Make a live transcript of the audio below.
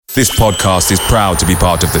This podcast is proud to be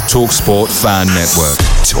part of the TalkSport Fan Network.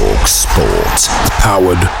 TalkSport.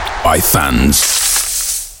 Powered by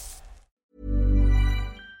fans.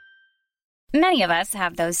 Many of us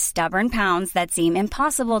have those stubborn pounds that seem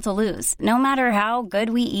impossible to lose, no matter how good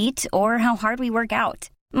we eat or how hard we work out.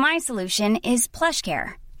 My solution is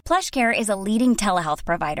PlushCare. PlushCare is a leading telehealth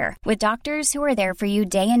provider with doctors who are there for you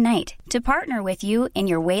day and night to partner with you in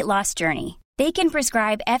your weight loss journey. They can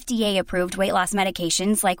prescribe FDA-approved weight loss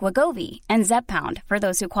medications like Wegovy and Zepbound for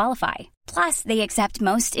those who qualify. Plus, they accept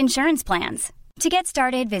most insurance plans. To get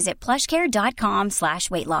started, visit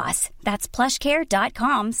plushcare.com/weightloss. That's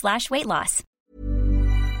plushcare.com/weightloss.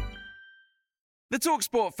 The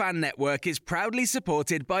TalkSport Fan Network is proudly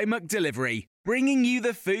supported by McDelivery, bringing you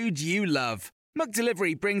the food you love.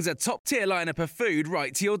 McDelivery brings a top-tier lineup of food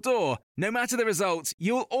right to your door. No matter the result,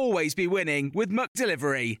 you'll always be winning with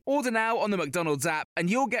McDelivery. Order now on the McDonald's app and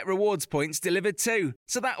you'll get rewards points delivered too.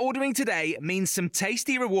 So that ordering today means some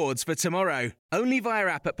tasty rewards for tomorrow. Only via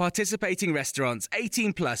app at participating restaurants.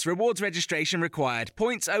 18 plus. Rewards registration required.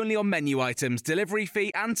 Points only on menu items. Delivery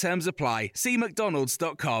fee and terms apply. See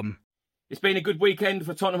mcdonalds.com. It's been a good weekend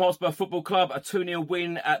for Tottenham Hotspur Football Club. A 2-0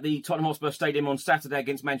 win at the Tottenham Hotspur Stadium on Saturday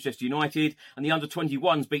against Manchester United. And the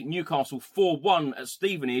under-21s beat Newcastle 4-1 at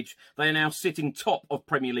Stevenage. They are now sitting top of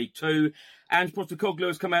Premier League 2. Ange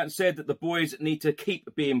has come out and said that the boys need to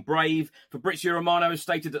keep being brave. Fabrizio Romano has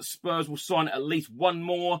stated that Spurs will sign at least one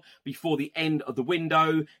more before the end of the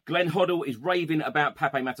window. Glenn Hoddle is raving about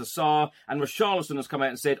Pape Sarr. And Richarlison has come out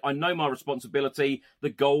and said, I know my responsibility.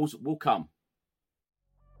 The goals will come.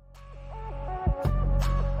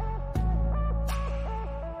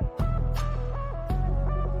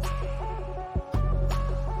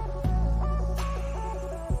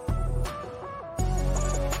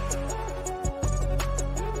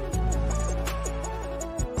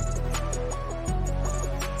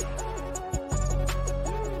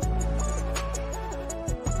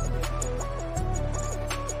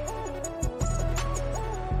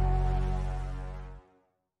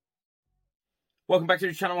 Welcome back to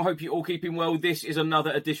the channel. I hope you're all keeping well. This is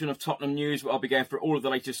another edition of Tottenham News, where I'll be going through all of the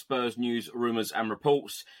latest Spurs news, rumours and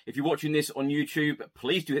reports. If you're watching this on YouTube,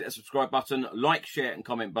 please do hit the subscribe button, like, share and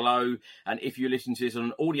comment below. And if you're listening to this on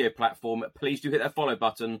an audio platform, please do hit that follow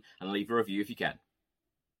button and leave a review if you can.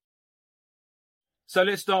 So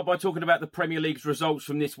let's start by talking about the Premier League's results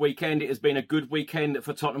from this weekend. It has been a good weekend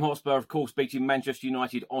for Tottenham Hotspur, of course, beating Manchester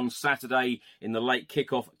United on Saturday in the late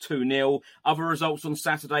kickoff 2-0. Other results on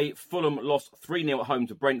Saturday, Fulham lost 3-0 at home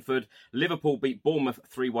to Brentford. Liverpool beat Bournemouth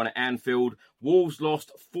 3-1 at Anfield. Wolves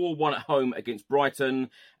lost 4-1 at home against Brighton.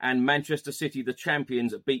 And Manchester City, the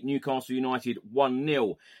champions, beat Newcastle United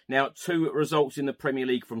 1-0. Now, two results in the Premier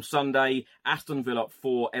League from Sunday. Aston Villa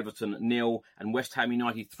 4, Everton 0, and West Ham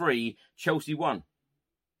United 3, Chelsea 1.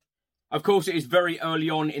 Of course, it is very early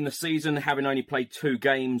on in the season, having only played 2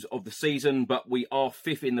 games of the season, but we are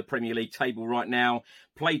 5th in the Premier League table right now.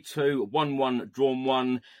 Played 2, won 1, drawn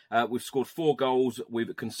 1. We've scored 4 goals.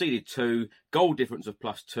 We've conceded 2. Goal difference of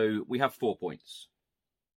 +2. We have 4 points.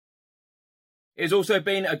 It has also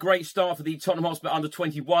been a great start for the Tottenham Hotspur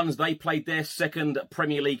under-21s. They played their second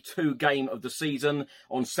Premier League 2 game of the season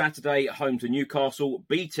on Saturday at home to Newcastle,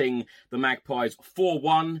 beating the Magpies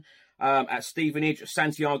 4-1. At Stevenage,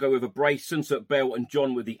 Santiago with a brace, Sunsut Bell and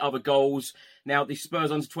John with the other goals. Now, the Spurs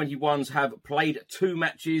under-21s have played 2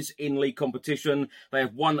 matches in league competition. They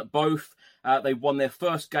have won both. They won their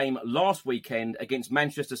first game last weekend against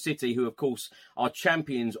Manchester City, who, of course, are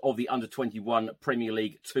champions of the under-21 Premier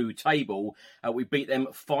League 2 table. We beat them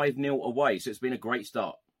 5-0 away, so it's been a great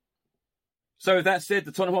start. So with that said,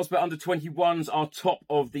 the Tottenham Hotspur under-21s are top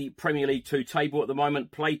of the Premier League 2 table at the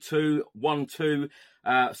moment. Played 2, won 2,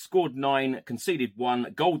 scored 9, conceded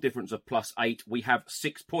 1, goal difference of +8. We have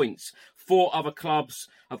 6 points. 4 other clubs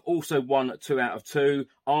have also won 2 out of 2.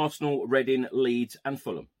 Arsenal, Reading, Leeds and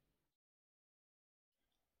Fulham.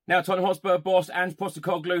 Now, Tottenham Hotspur boss Ange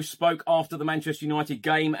spoke after the Manchester United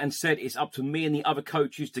game and said it's up to me and the other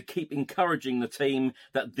coaches to keep encouraging the team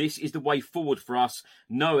that this is the way forward for us,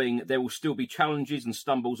 knowing there will still be challenges and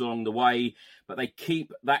stumbles along the way, but they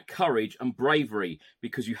keep that courage and bravery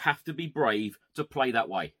because you have to be brave to play that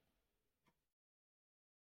way.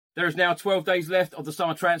 There is now 12 days left of the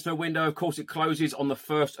summer transfer window. Of course, it closes on the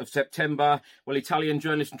 1st of September. Well, Italian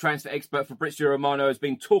journalist and transfer expert Fabrizio Romano has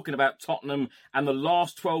been talking about Tottenham and the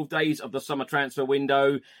last 12 days of the summer transfer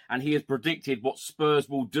window, and he has predicted what Spurs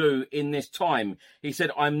will do in this time. He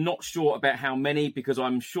said, I'm not sure about how many, because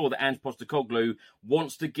I'm sure that Ange Postecoglou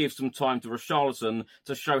wants to give some time to Richarlison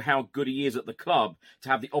to show how good he is at the club, to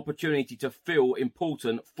have the opportunity to feel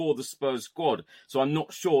important for the Spurs squad. So I'm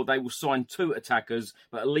not sure they will sign 2 attackers,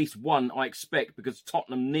 but at least least one, I expect, because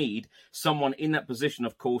Tottenham need someone in that position,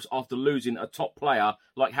 of course, after losing a top player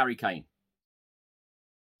like Harry Kane.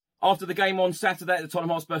 After the game on Saturday at the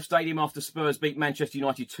Tottenham Hotspur Stadium after Spurs beat Manchester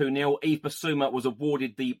United 2-0, Yves Bissouma was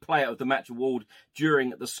awarded the Player of the Match award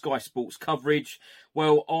during the Sky Sports coverage.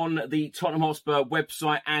 Well, on the Tottenham Hotspur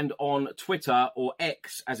website and on Twitter, or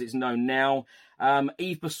X as it's known now,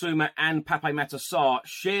 Yves Bissouma and Pape Sarr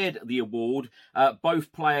shared the award.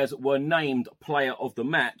 Both players were named Player of the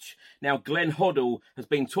Match. Now, Glenn Hoddle has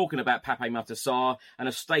been talking about Pape Sarr and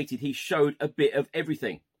has stated he showed a bit of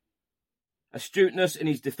everything. Astuteness in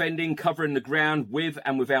his defending, covering the ground with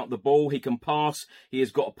and without the ball. He can pass. He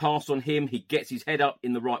has got a pass on him. He gets his head up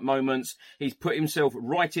in the right moments. He's put himself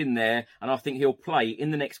right in there, and I think he'll play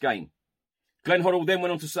in the next game. Glenn Hoddle then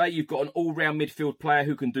went on to say, you've got an all-round midfield player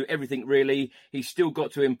who can do everything, really. He's still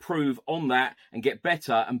got to improve on that and get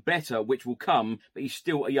better and better, which will come, but he's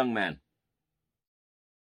still a young man.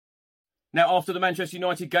 Now, after the Manchester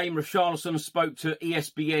United game, Richarlison spoke to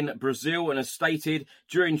ESPN Brazil and has stated,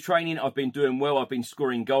 during training, I've been doing well. I've been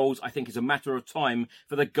scoring goals. I think it's a matter of time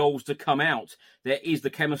for the goals to come out. There is the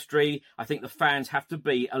chemistry. I think the fans have to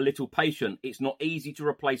be a little patient. It's not easy to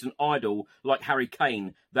replace an idol like Harry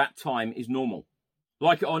Kane. That time is normal.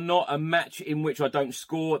 Like it or not, a match in which I don't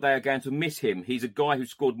score, they are going to miss him. He's a guy who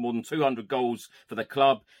scored more than 200 goals for the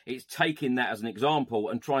club. It's taking that as an example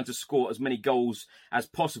and trying to score as many goals as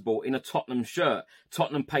possible in a Tottenham shirt.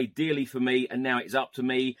 Tottenham paid dearly for me, and now it's up to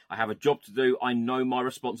me. I have a job to do. I know my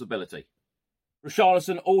responsibility.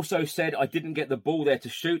 Richarlison also said, I didn't get the ball there to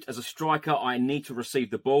shoot. As a striker, I need to receive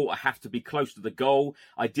the ball. I have to be close to the goal.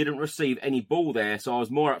 I didn't receive any ball there, so I was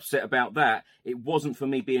more upset about that. It wasn't for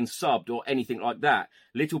me being subbed or anything like that.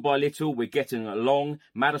 Little by little, we're getting along.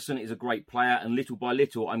 Maddison is a great player, and little by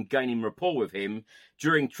little, I'm gaining rapport with him.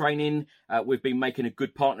 During training, we've been making a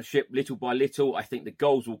good partnership. Little by little, I think the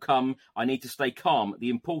goals will come. I need to stay calm. The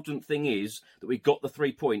important thing is that we got the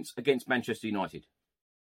 3 points against Manchester United.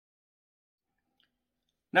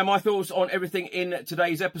 Now, my thoughts on everything in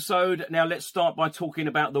today's episode. Now, let's start by talking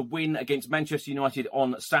about the win against Manchester United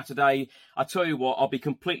on Saturday. I tell you what, I'll be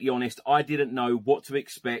completely honest. I didn't know what to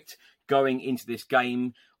expect going into this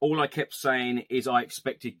game. All I kept saying is I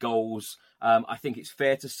expected goals. I think it's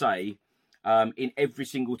fair to say in every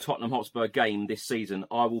single Tottenham Hotspur game this season,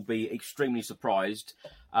 I will be extremely surprised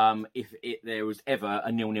if there was ever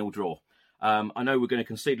a 0-0 draw. I know we're going to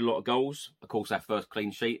concede a lot of goals. Of course, our first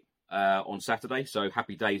clean sheet on Saturday, so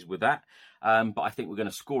happy days with that. But I think we're going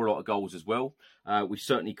to score a lot of goals as well. We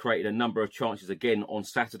certainly created a number of chances again on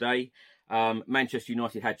Saturday. Manchester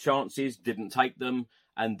United had chances, didn't take them,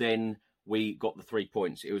 and then we got the 3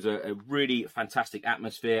 points. It was a really fantastic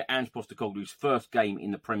atmosphere. Ange Postecoglou's first game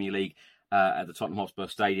in the Premier League at the Tottenham Hotspur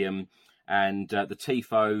Stadium, and the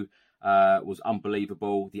tifo was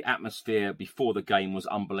unbelievable. The atmosphere before the game was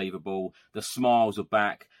unbelievable. The smiles are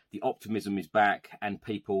back. The optimism is back, and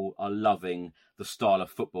people are loving the style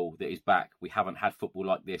of football that is back. We haven't had football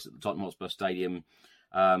like this at the Tottenham Hotspur Stadium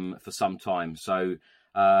for some time. So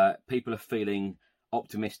people are feeling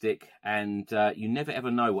optimistic, and you never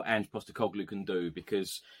ever know what Ange Postecoglou can do,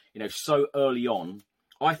 because, you know, so early on,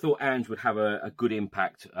 I thought Ange would have a good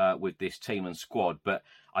impact with this team and squad, but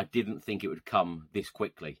I didn't think it would come this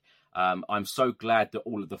quickly. I'm so glad that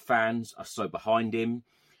all of the fans are so behind him.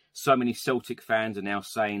 So many Celtic fans are now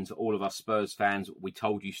saying to all of us Spurs fans, we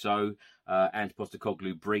told you so. Ange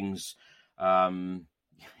Postecoglou brings,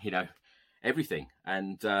 everything.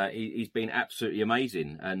 And he's been absolutely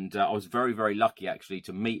amazing. And I was very, very lucky, actually,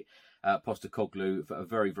 to meet Postecoglou for a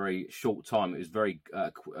very, very short time. It was very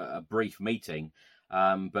a brief meeting.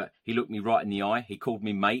 But he looked me right in the eye. He called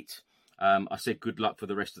me mate. I said, good luck for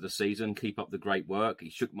the rest of the season. Keep up the great work. He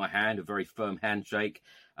shook my hand, a very firm handshake.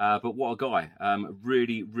 But what a guy.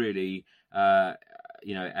 Really, really, I'm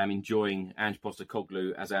enjoying Ange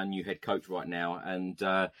Postecoglou as our new head coach right now. And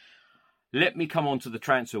let me come on to the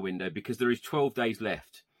transfer window, because there is 12 days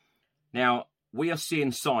left. Now, we are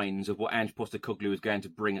seeing signs of what Ange Postecoglou is going to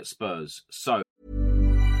bring at Spurs. So,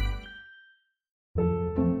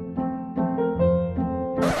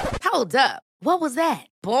 hold up. What was that?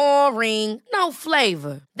 Boring. No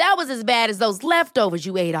flavor. That was as bad as those leftovers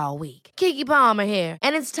you ate all week. Keke Palmer here.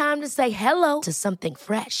 And it's time to say hello to something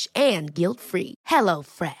fresh and guilt-free. Hello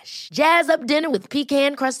Fresh. Jazz up dinner with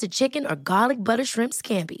pecan-crusted chicken or garlic butter shrimp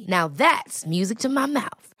scampi. Now that's music to my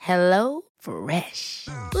mouth. Hello Fresh.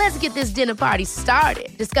 Let's get this dinner party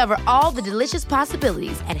started. Discover all the delicious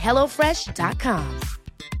possibilities at HelloFresh.com.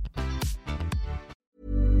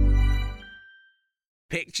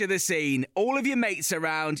 Pick Picture the scene. All of your mates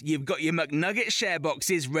around, you've got your McNugget share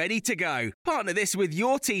boxes ready to go. Partner this with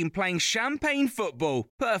your team playing champagne football.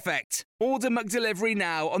 Perfect. Order McDelivery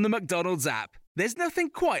now on the McDonald's app. There's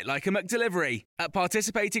nothing quite like a McDelivery. At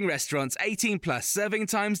participating restaurants, 18 plus, serving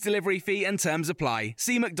times, delivery fee and terms apply.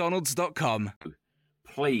 See mcdonalds.com.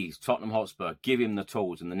 Please, Tottenham Hotspur, give him the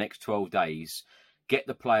tools in the next 12 days. Get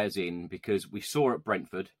the players in, because we saw at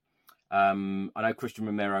Brentford. I know Christian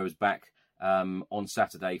Romero was back on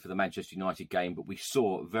Saturday for the Manchester United game, but we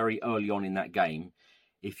saw very early on in that game,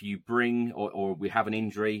 if you bring or we have an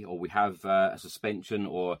injury or we have a suspension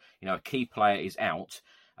or a key player is out,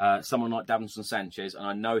 someone like Davinson Sanchez, and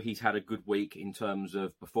I know he's had a good week in terms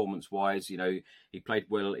of performance-wise. He played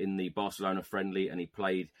well in the Barcelona friendly and he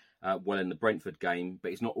played well in the Brentford game,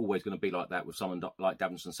 but it's not always going to be like that with someone like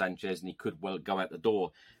Davinson Sanchez, and he could well go out the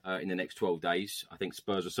door in the next 12 days. I think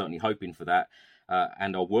Spurs are certainly hoping for that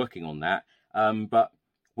and are working on that. But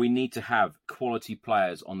we need to have quality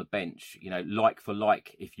players on the bench, like for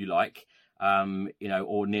like, if you like,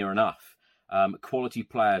 or near enough. Quality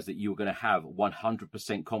players that you're going to have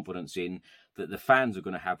 100% confidence in, that the fans are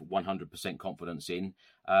going to have 100% confidence in,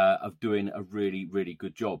 of doing a really, really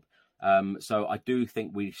good job. So I do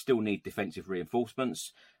think we still need defensive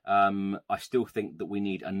reinforcements. I still think that we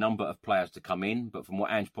need a number of players to come in, but from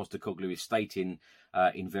what Ange Postecoglou is stating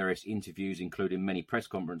in various interviews, including many press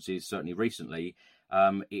conferences, certainly recently,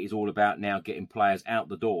 it is all about now getting players out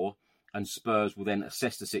the door, and Spurs will then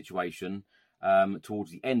assess the situation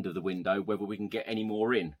towards the end of the window, whether we can get any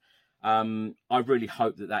more in. I really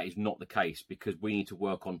hope that is not the case, because we need to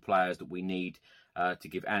work on players that we need to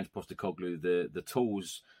give Ange Postecoglou the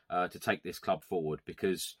tools to take this club forward,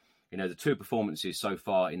 because the two performances so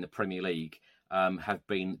far in the Premier League have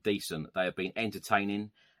been decent. They have been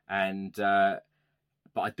entertaining, and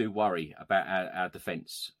but I do worry about our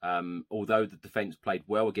defence. Although the defence played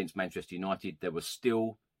well against Manchester United, there were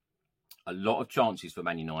still a lot of chances for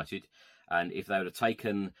Man United. And if they would have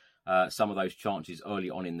taken some of those chances early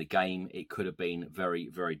on in the game, it could have been very,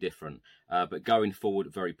 very different. But going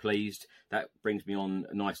forward, very pleased. That brings me on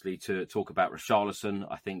nicely to talk about Richarlison.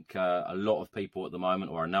 I think a lot of people at the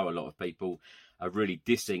moment, or I know a lot of people, are really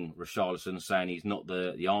dissing Richarlison, saying he's not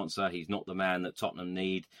the answer. He's not the man that Tottenham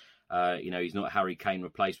need. He's not a Harry Kane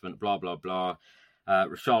replacement, blah, blah, blah.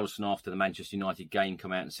 Richarlison, after the Manchester United game,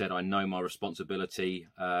 came out and said, I know my responsibility.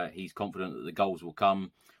 He's confident that the goals will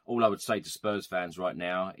come. All I would say to Spurs fans right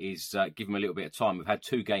now is give him a little bit of time. We've had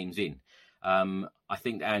 2 games in. I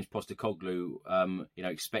think that Ange Postecoglou,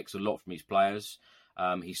 expects a lot from his players.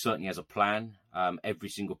 He certainly has a plan. Every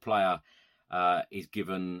single player is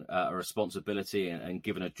given a responsibility and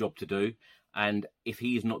given a job to do. And if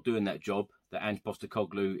he is not doing that job that Ange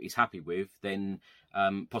Postecoglou is happy with, then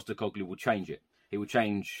Postecoglou will change it. He will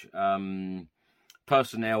change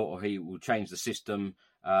personnel, or he will change the system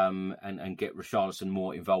and get Richarlison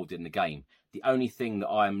more involved in the game. The only thing that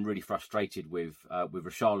I am really frustrated with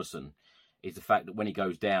Richarlison is the fact that when he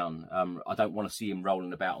goes down, I don't want to see him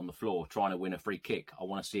rolling about on the floor trying to win a free kick. I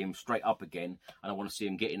want to see him straight up again, and I want to see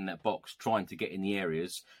him get in that box, trying to get in the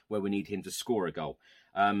areas where we need him to score a goal.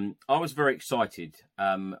 I was very excited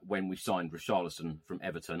when we signed Richarlison from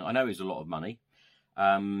Everton. I know he's a lot of money,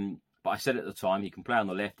 but I said at the time, he can play on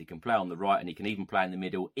the left, he can play on the right, and he can even play in the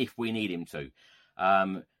middle if we need him to.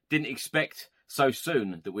 Didn't expect so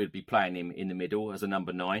soon that we'd be playing him in the middle as a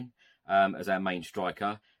number 9, as our main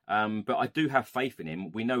striker. But I do have faith in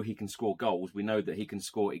him. We know he can score goals. We know that he can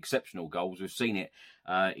score exceptional goals. We've seen it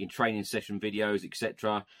in training session videos,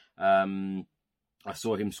 etc. I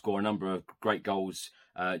saw him score a number of great goals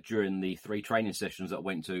during the 3 training sessions that I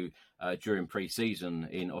went to during pre-season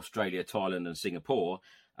in Australia, Thailand and Singapore.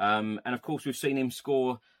 And of course, we've seen him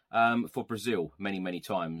score for Brazil many, many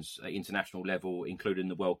times at international level, including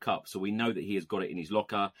the World Cup. So we know that he has got it in his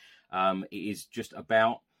locker. It is just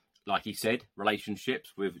about, like he said,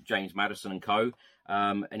 relationships with James Maddison and co.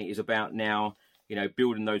 And it is about now,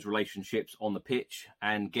 building those relationships on the pitch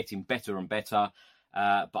and getting better and better.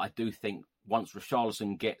 But I do think once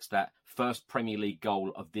Richarlison gets that first Premier League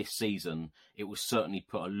goal of this season, it will certainly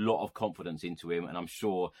put a lot of confidence into him, and I'm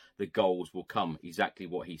sure the goals will come, exactly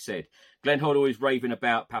what he said. Glenn Hoddle is raving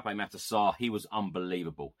about Pape Matar Sarr. He was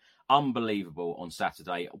unbelievable. Unbelievable on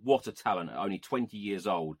Saturday. What a talent, only 20 years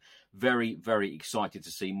old. Very, very excited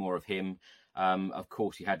to see more of him. Of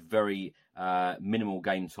course, he had very minimal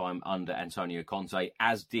game time under Antonio Conte,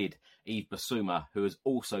 as did Yves Bissouma, who has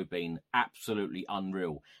also been absolutely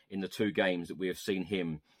unreal in the 2 games that we have seen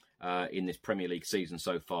him in this Premier League season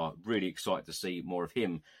so far. Really excited to see more of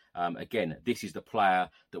him Again, this is the player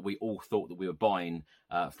that we all thought that we were buying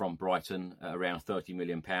from Brighton at around £30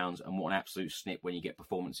 million. And what an absolute snip when you get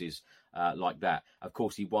performances like that. Of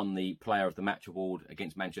course, he won the Player of the Match award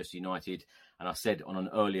against Manchester United. And I said on an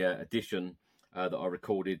earlier edition that I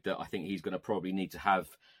recorded that I think he's going to probably need to have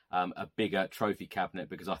a bigger trophy cabinet,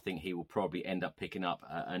 because I think he will probably end up picking up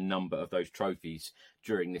a number of those trophies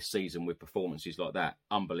during this season with performances like that.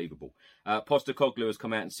 Unbelievable. Postecoglou has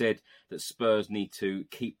come out and said that Spurs need to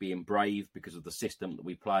keep being brave because of the system that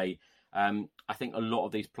we play. I think a lot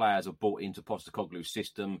of these players are bought into Postecoglou's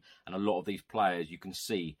system, and a lot of these players, you can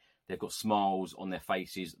see, they've got smiles on their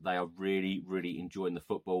faces. They are really, really enjoying the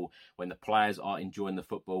football. When the players are enjoying the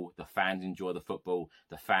football, the fans enjoy the football.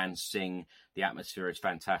 The fans sing. The atmosphere is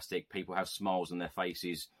fantastic. People have smiles on their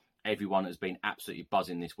faces. Everyone has been absolutely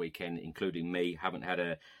buzzing this weekend, including me. Haven't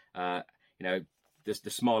had the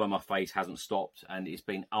smile on my face hasn't stopped, and it's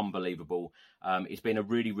been unbelievable. It's been a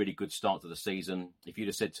really, really good start to the season. If you'd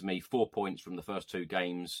have said to me 4 points from the first two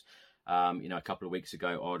games, a couple of weeks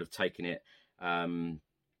ago, I would have taken it.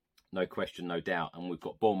 No question, no doubt. And we've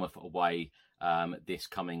got Bournemouth away this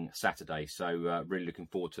coming Saturday. So really looking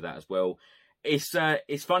forward to that as well. It's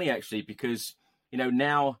funny, actually, because,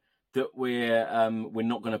 now that we're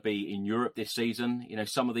not going to be in Europe this season,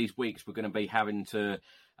 some of these weeks we're going to be having to,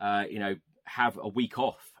 have a week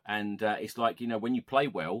off. And it's like, when you play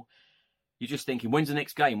well, you're just thinking, when's the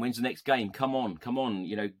next game? When's the next game? Come on,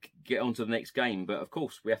 get on to the next game. But, of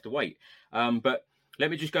course, we have to wait. But let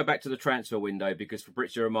me just go back to the transfer window, because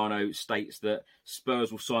Fabrizio Romano states that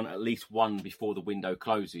Spurs will sign at least one before the window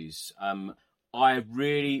closes. I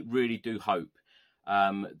really, really do hope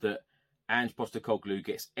that Ange Postecoglou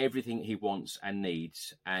gets everything he wants and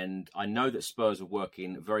needs. And I know that Spurs are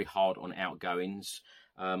working very hard on outgoings.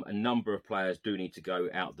 A number of players do need to go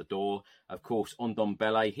out the door. Of course,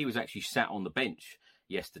 Ndombele, he was actually sat on the bench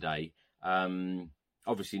yesterday.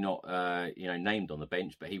 Obviously not, named on the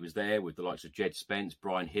bench, but he was there with the likes of Jed Spence,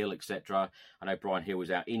 Brian Hill, etc. I know Brian Hill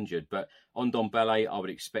was out injured, but Ndombele, I would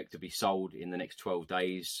expect to be sold in the next 12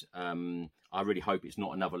 days. I really hope it's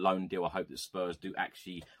not another loan deal. I hope that Spurs do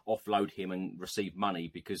actually offload him and receive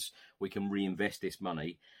money, because we can reinvest this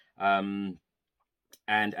money. And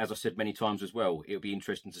as I said many times as well, it'll be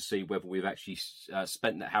interesting to see whether we've actually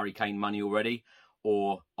spent that Harry Kane money already,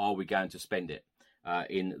 or are we going to spend it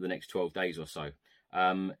in the next 12 days or so.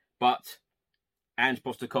 But Ange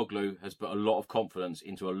Postecoglou has put a lot of confidence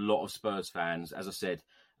into a lot of Spurs fans. As I said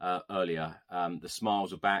earlier, the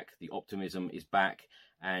smiles are back, the optimism is back,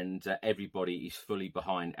 and everybody is fully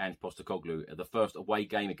behind Ange Postecoglou. The first away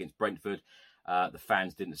game against Brentford, the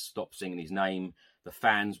fans didn't stop singing his name. The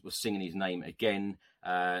fans were singing his name again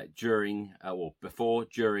before,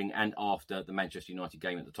 during, and after the Manchester United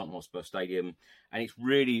game at the Tottenham Hotspur Stadium. And it's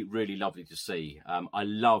really, really lovely to see. I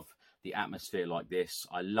love the atmosphere like this.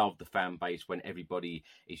 I love the fan base when everybody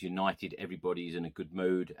is united, everybody is in a good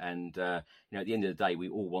mood, and at the end of the day, we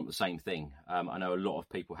all want the same thing. I know a lot of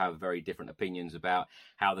people have very different opinions about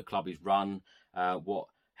how the club is run, what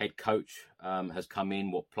head coach has come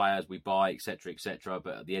in, what players we buy, etc., etc.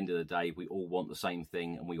 But at the end of the day, we all want the same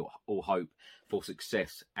thing, and we all hope for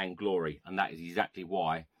success and glory, and that is exactly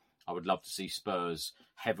why I would love to see Spurs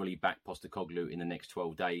heavily back Postecoglou in the next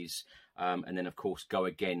 12 days. And then, of course, go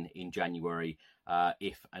again in January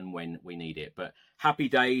if and when we need it. But happy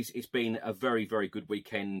days. It's been a very, very good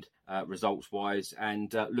weekend results-wise,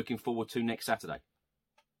 and looking forward to next Saturday.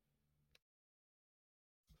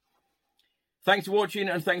 Thanks for watching,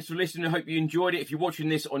 and thanks for listening. I hope you enjoyed it. If you're watching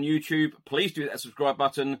this on YouTube, please do hit that subscribe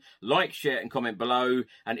button, like, share, and comment below.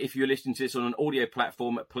 And if you're listening to this on an audio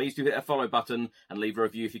platform, please do hit that follow button and leave a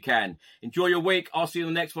review if you can. Enjoy your week. I'll see you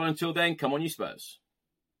in the next one. Until then, come on, you Spurs.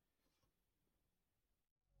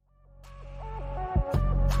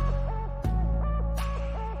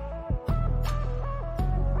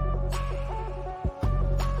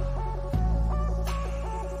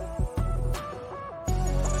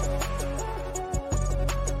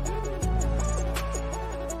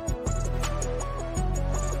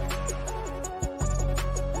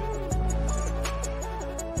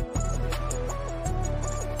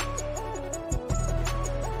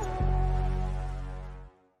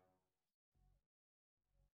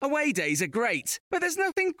 Away days are great, but there's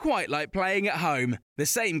nothing quite like playing at home. The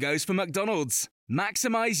same goes for McDonald's.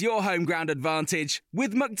 Maximise your home ground advantage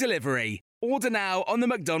with McDelivery. Order now on the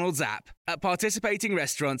McDonald's app. At participating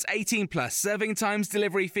restaurants, 18 plus serving times,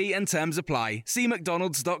 delivery fee and terms apply. See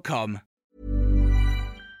mcdonalds.com.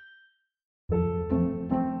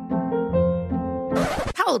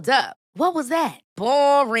 Hold up. What was that?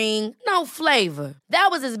 Boring. No flavor. That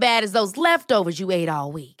was as bad as those leftovers you ate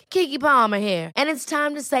all week. Keke Palmer here, and it's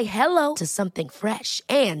time to say hello to something fresh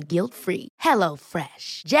and guilt-free. Hello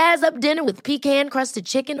Fresh. Jazz up dinner with pecan-crusted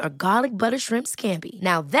chicken or garlic butter shrimp scampi.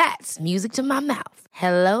 Now that's music to my mouth.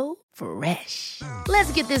 Hello Fresh.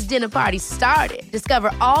 Let's get this dinner party started.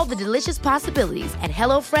 Discover all the delicious possibilities at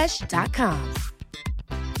hellofresh.com.